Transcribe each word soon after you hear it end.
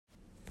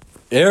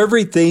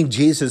Everything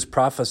Jesus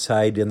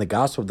prophesied in the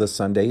gospel this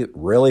Sunday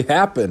really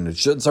happened. It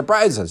shouldn't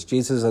surprise us.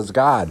 Jesus is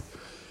God.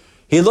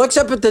 He looks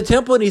up at the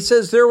temple and he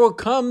says, there will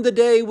come the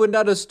day when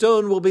not a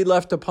stone will be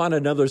left upon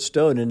another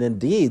stone. And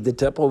indeed, the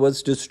temple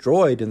was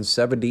destroyed in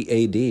 70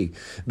 AD.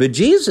 But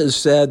Jesus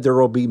said there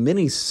will be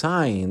many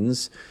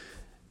signs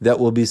that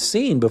will be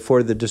seen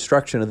before the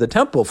destruction of the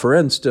temple. For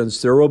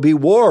instance, there will be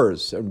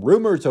wars and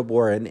rumors of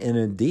war. And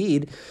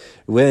indeed,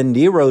 when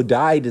Nero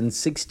died in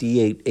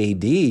 68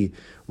 AD,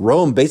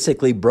 Rome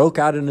basically broke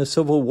out in a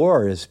civil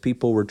war as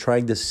people were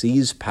trying to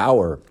seize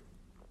power.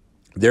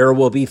 There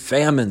will be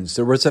famines.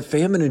 There was a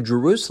famine in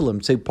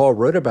Jerusalem. St. Paul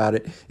wrote about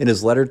it in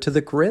his letter to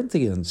the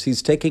Corinthians.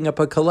 He's taking up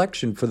a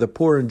collection for the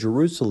poor in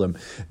Jerusalem.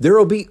 There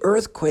will be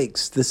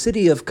earthquakes. The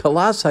city of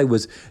Colossae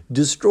was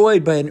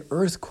destroyed by an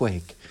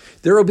earthquake.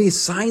 There will be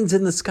signs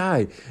in the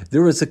sky.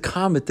 There was a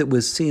comet that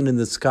was seen in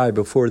the sky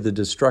before the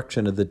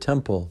destruction of the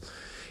temple.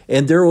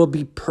 And there will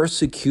be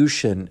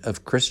persecution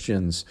of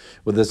Christians.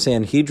 Well, the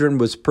Sanhedrin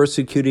was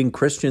persecuting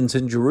Christians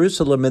in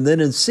Jerusalem. And then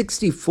in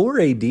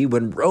 64 AD,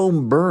 when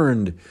Rome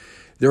burned,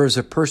 there was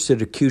a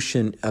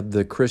persecution of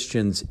the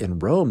Christians in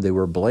Rome. They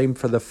were blamed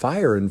for the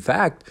fire. In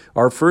fact,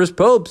 our first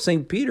pope,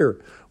 St.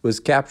 Peter,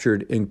 was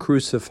captured and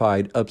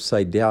crucified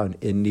upside down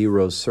in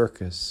Nero's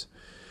circus.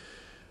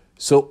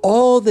 So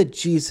all that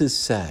Jesus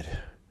said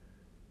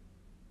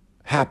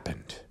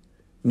happened.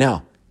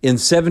 Now, in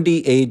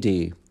 70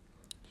 AD,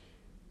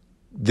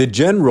 the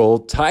general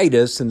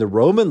Titus and the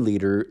Roman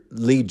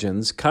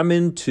legions come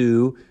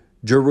into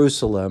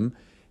Jerusalem,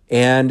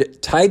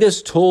 and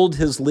Titus told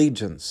his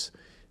legions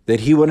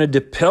that he wanted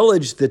to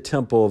pillage the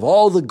temple of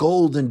all the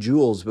gold and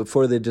jewels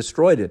before they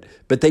destroyed it.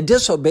 But they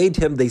disobeyed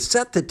him. They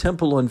set the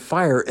temple on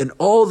fire, and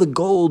all the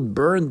gold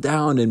burned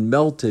down and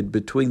melted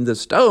between the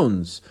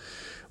stones.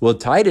 Well,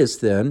 Titus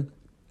then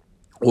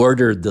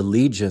ordered the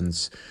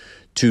legions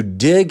to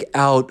dig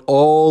out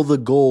all the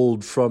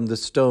gold from the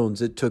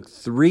stones. It took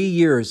 3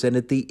 years, and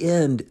at the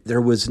end,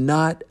 there was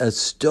not a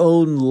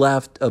stone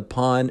left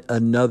upon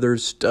another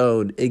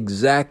stone,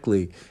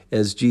 exactly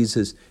as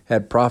Jesus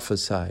had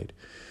prophesied.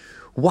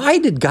 Why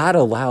did God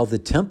allow the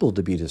temple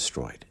to be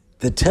destroyed?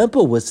 The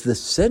temple was the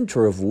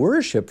center of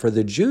worship for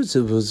the Jews.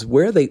 It was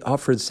where they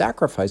offered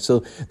sacrifice.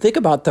 So think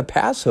about the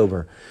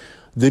Passover.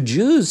 The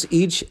Jews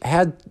each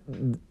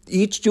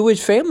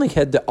Jewish family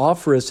had to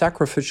offer a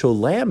sacrificial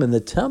lamb in the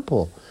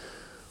temple.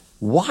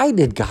 Why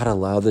did God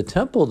allow the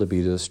temple to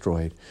be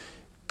destroyed?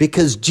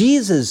 Because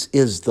Jesus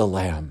is the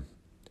Lamb.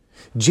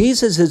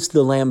 Jesus is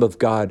the Lamb of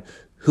God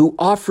who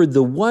offered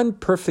the one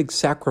perfect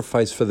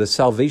sacrifice for the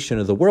salvation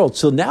of the world.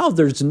 So now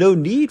there's no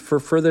need for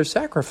further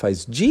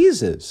sacrifice.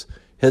 Jesus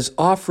has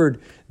offered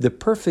the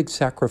perfect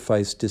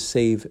sacrifice to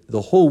save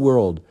the whole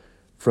world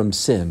from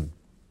sin.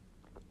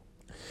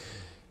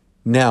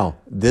 Now,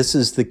 this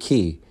is the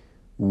key.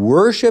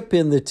 Worship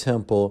in the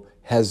temple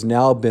has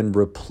now been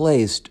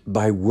replaced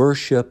by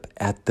worship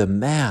at the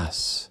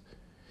Mass.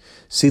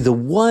 See, the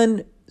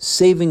one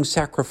saving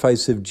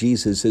sacrifice of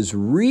Jesus is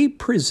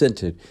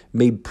represented,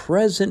 made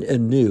present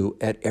anew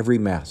at every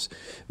Mass.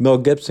 Mel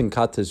Gibson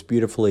caught this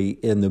beautifully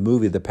in the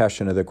movie The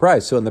Passion of the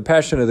Christ. So in The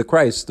Passion of the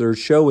Christ, they're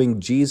showing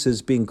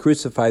Jesus being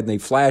crucified, and they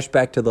flash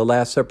back to the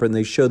Last Supper, and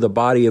they show the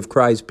body of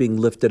Christ being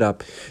lifted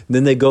up. And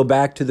then they go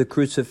back to the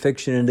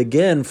crucifixion and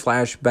again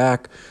flash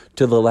back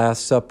to the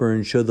Last Supper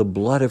and show the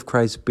blood of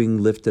Christ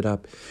being lifted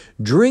up.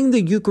 During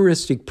the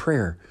Eucharistic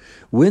prayer,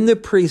 when the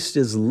priest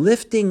is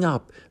lifting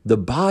up the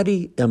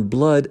body and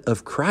blood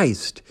of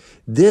Christ,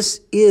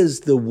 this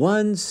is the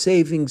one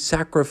saving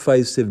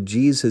sacrifice of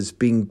Jesus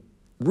being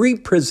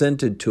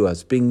represented to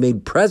us, being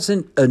made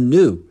present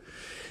anew.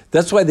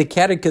 That's why the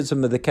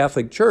Catechism of the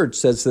Catholic Church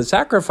says the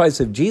sacrifice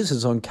of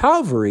Jesus on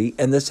Calvary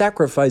and the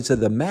sacrifice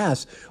of the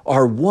Mass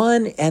are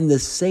one and the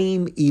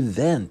same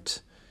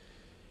event.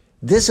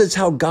 This is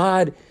how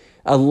God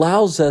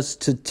allows us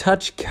to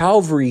touch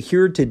Calvary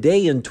here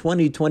today in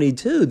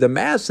 2022. The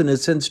Mass, in a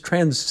sense,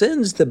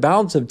 transcends the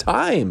bounds of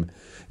time.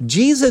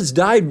 Jesus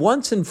died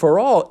once and for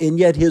all, and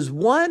yet his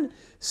one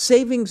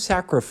saving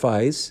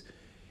sacrifice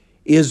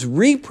is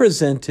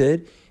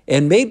represented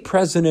and made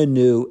present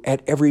anew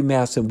at every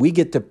Mass, and we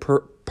get to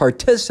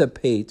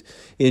participate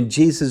in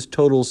Jesus'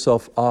 total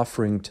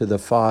self-offering to the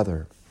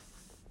Father.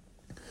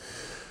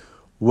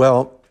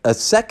 Well, a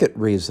second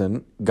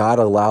reason God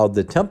allowed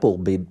the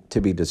temple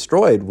to be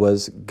destroyed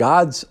was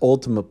God's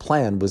ultimate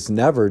plan was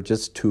never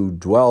just to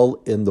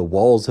dwell in the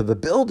walls of a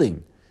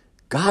building.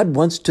 God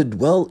wants to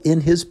dwell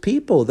in his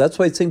people. That's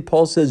why St.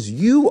 Paul says,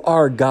 you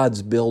are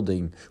God's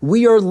building.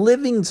 We are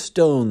living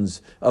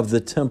stones of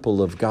the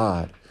temple of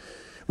God.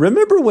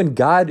 Remember when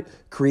God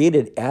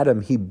created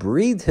Adam, he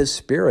breathed his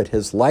spirit,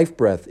 his life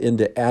breath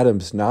into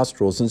Adam's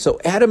nostrils. And so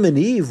Adam and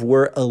Eve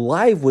were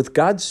alive with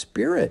God's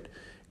spirit.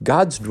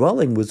 God's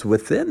dwelling was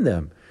within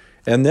them.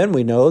 And then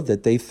we know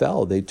that they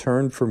fell. They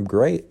turned from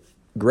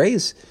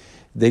grace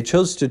They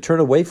chose to turn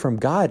away from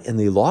God, and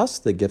they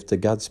lost the gift of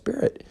God's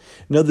Spirit.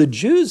 Now, the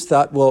Jews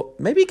thought, well,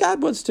 maybe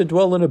God wants to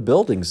dwell in a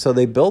building. So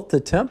they built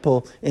the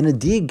temple, and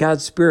indeed,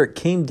 God's Spirit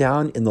came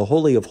down in the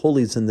Holy of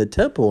Holies in the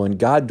temple, and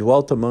God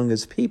dwelt among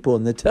his people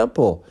in the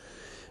temple.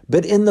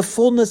 But in the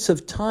fullness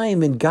of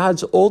time, in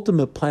God's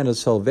ultimate plan of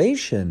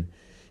salvation,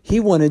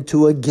 he wanted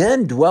to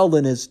again dwell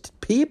in his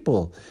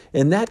people.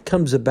 And that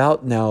comes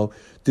about now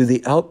through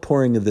the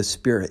outpouring of the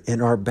Spirit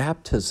in our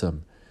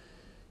baptism.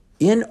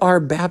 In our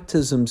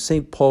baptism,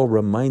 St. Paul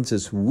reminds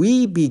us,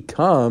 we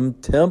become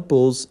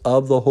temples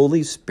of the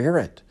Holy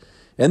Spirit.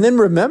 And then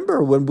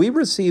remember, when we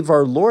receive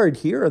our Lord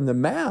here in the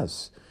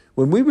Mass,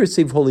 when we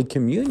receive Holy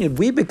Communion,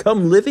 we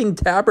become living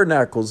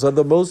tabernacles of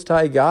the Most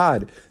High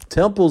God,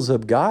 temples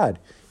of God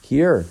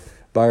here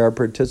by our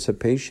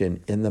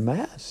participation in the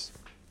Mass.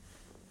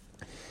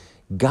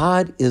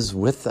 God is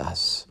with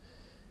us.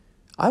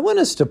 I want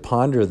us to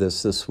ponder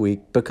this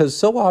week, because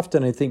so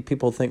often I think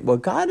people think, well,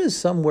 God is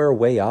somewhere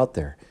way out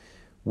there.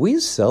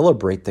 We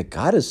celebrate that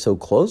God is so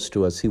close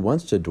to us. He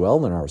wants to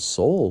dwell in our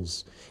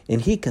souls,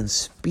 and he can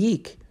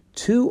speak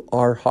to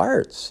our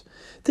hearts.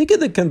 Think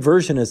of the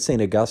conversion of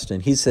St.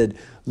 Augustine. He said,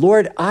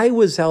 Lord, I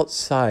was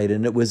outside,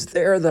 and it was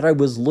there that I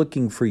was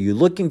looking for you,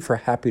 looking for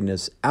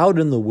happiness out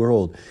in the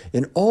world.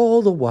 And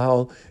all the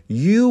while,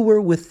 you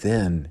were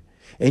within,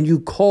 and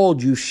you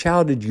called, you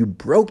shouted, you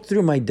broke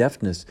through my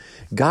deafness.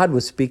 God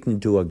was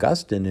speaking to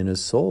Augustine in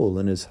his soul,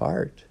 in his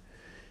heart.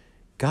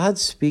 God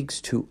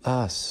speaks to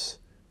us.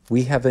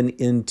 We have an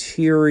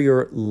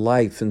interior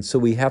life, and so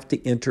we have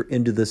to enter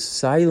into the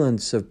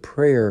silence of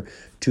prayer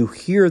to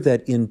hear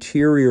that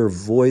interior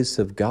voice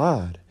of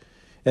God.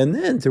 And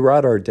then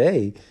throughout our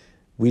day,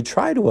 we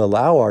try to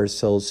allow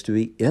ourselves to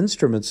be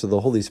instruments of the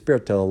Holy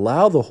Spirit, to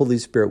allow the Holy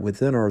Spirit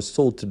within our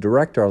soul to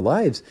direct our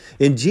lives.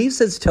 And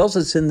Jesus tells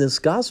us in this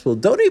gospel,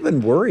 don't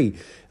even worry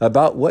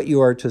about what you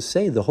are to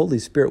say. The Holy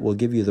Spirit will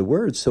give you the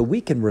words, so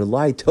we can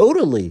rely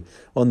totally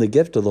on the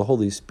gift of the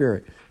Holy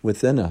Spirit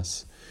within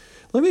us.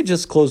 Let me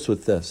just close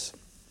with this.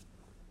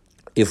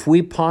 If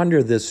we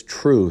ponder this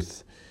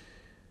truth,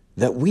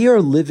 that we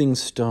are living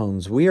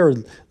stones, we are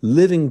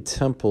living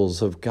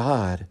temples of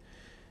God,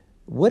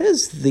 what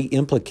is the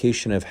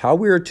implication of how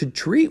we are to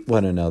treat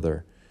one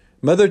another?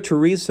 Mother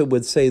Teresa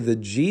would say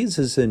that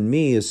Jesus in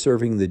me is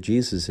serving the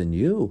Jesus in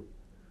you.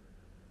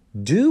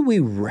 Do we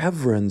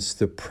reverence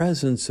the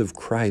presence of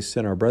Christ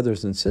in our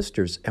brothers and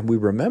sisters? And we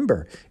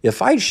remember,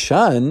 if I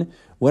shun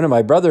one of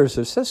my brothers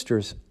or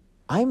sisters,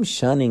 I'm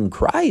shunning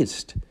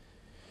Christ.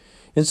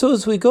 And so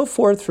as we go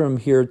forth from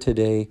here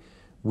today,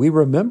 we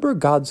remember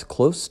God's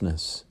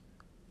closeness.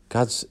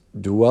 God's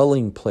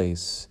dwelling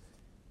place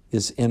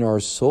is in our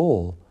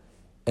soul.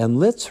 And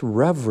let's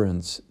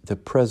reverence the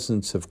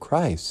presence of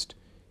Christ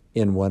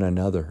in one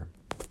another.